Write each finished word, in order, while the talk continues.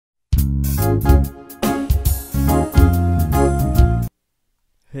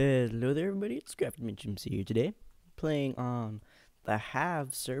Hello there everybody, it's CraftedMinchMC here today, playing on the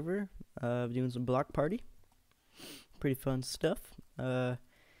Have server, doing some block party. Pretty fun stuff. So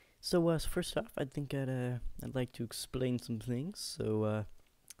first off, I think I'd like to explain some things. So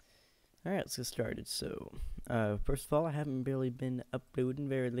alright, let's get started. So first of all, I haven't really been uploading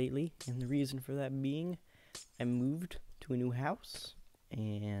very lately, and the reason for that being I moved to a new house,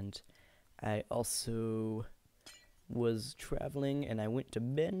 and I also was traveling, and I went to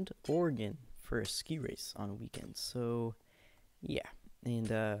Bend, Oregon for a ski race on a weekend. So yeah,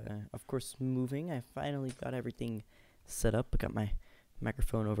 and of course moving, I finally got everything set up. I got my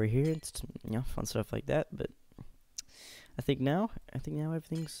microphone over here. It's, you know, fun stuff like that. But I think now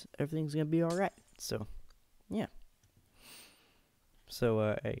everything's gonna be all right. So yeah.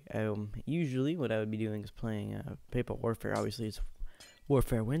 So usually what I would be doing is playing Paper Warfare. Obviously it's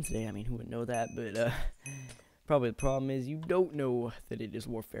Warfare Wednesday. I mean, who would know that? But probably the problem is you don't know that it is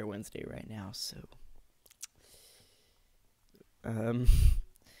Warfare Wednesday right now, so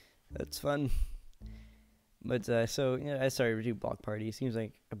that's fun. But so yeah, I started to do Block Party. Seems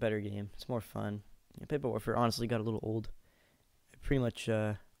like a better game. It's more fun. Yeah, Paper Warfare honestly got a little old. I pretty much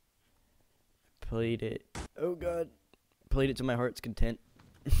played it. Oh god, played it to my heart's content,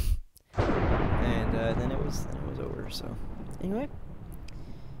 and then it was over. So anyway.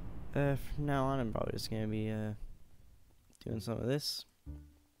 From now on, I'm probably just gonna be doing some of this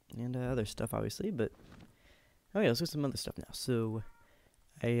and other stuff, obviously. But okay, let's do some other stuff now. So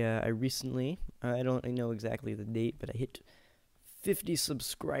I recently, I don't know exactly the date, but I hit 50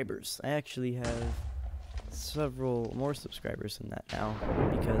 subscribers. I actually have several more subscribers than that now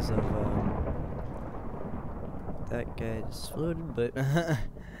because of that guy just floated, but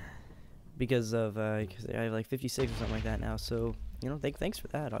because I have like 56 or something like that now. So you know, thanks for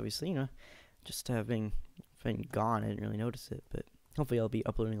that, obviously. You know, just having been gone, I didn't really notice it, but hopefully I'll be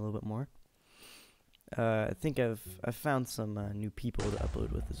uploading a little bit more. I think I've found some new people to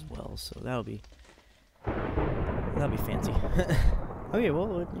upload with as well, so that'll be fancy. Okay,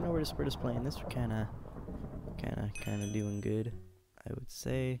 well, you know, we're just playing this. We're kind of doing good, I would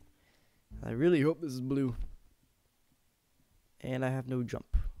say. I really hope this is blue. And I have no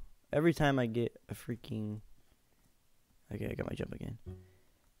jump. Every time I get a freaking... Okay, I got my jump again. I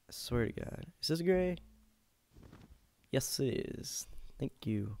swear to God. Is this gray? Yes, it is. Thank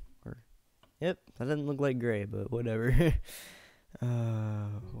you. Or, yep, that doesn't look like gray, but whatever.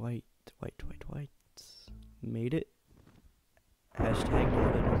 White. Made it. Hashtag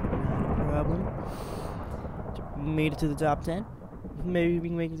not a problem. Made it to the top 10. Maybe we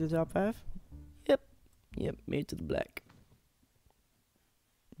can make it to the top 5. Yep, made it to the black.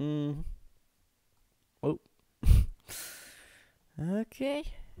 Oh. Okay,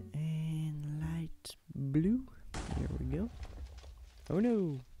 and light blue. There we go. Oh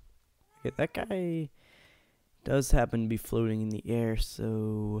no. Okay, that guy does happen to be floating in the air,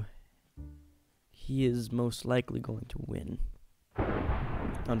 so he is most likely going to win.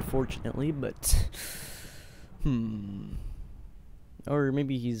 Unfortunately, but or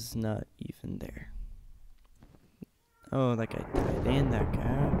maybe he's not even there. Oh, that guy died, and that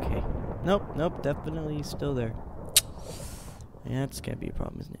guy. Okay. Nope, definitely he's still there. Yeah, that's gotta be a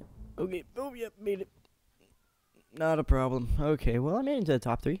problem, isn't it? Okay. Oh, yep, made it. Not a problem. Okay, well, I made it into the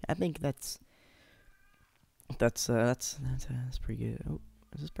top 3. I think that's pretty good. Oh,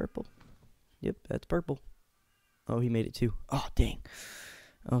 is this purple? Yep, that's purple. Oh, he made it too. Oh, dang.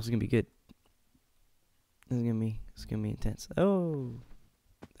 Oh, this is gonna be good. This is gonna be intense. Oh,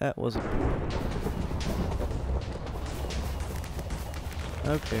 that wasn't purple.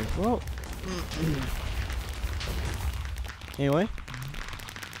 Okay, well. Anyway,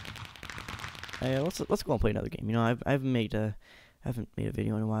 let's go and play another game. You know, I haven't made a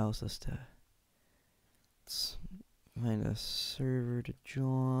video in a while, so let's find a server to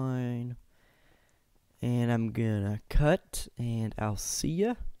join, and I'm gonna cut, and I'll see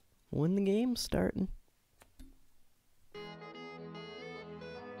ya when the game's starting.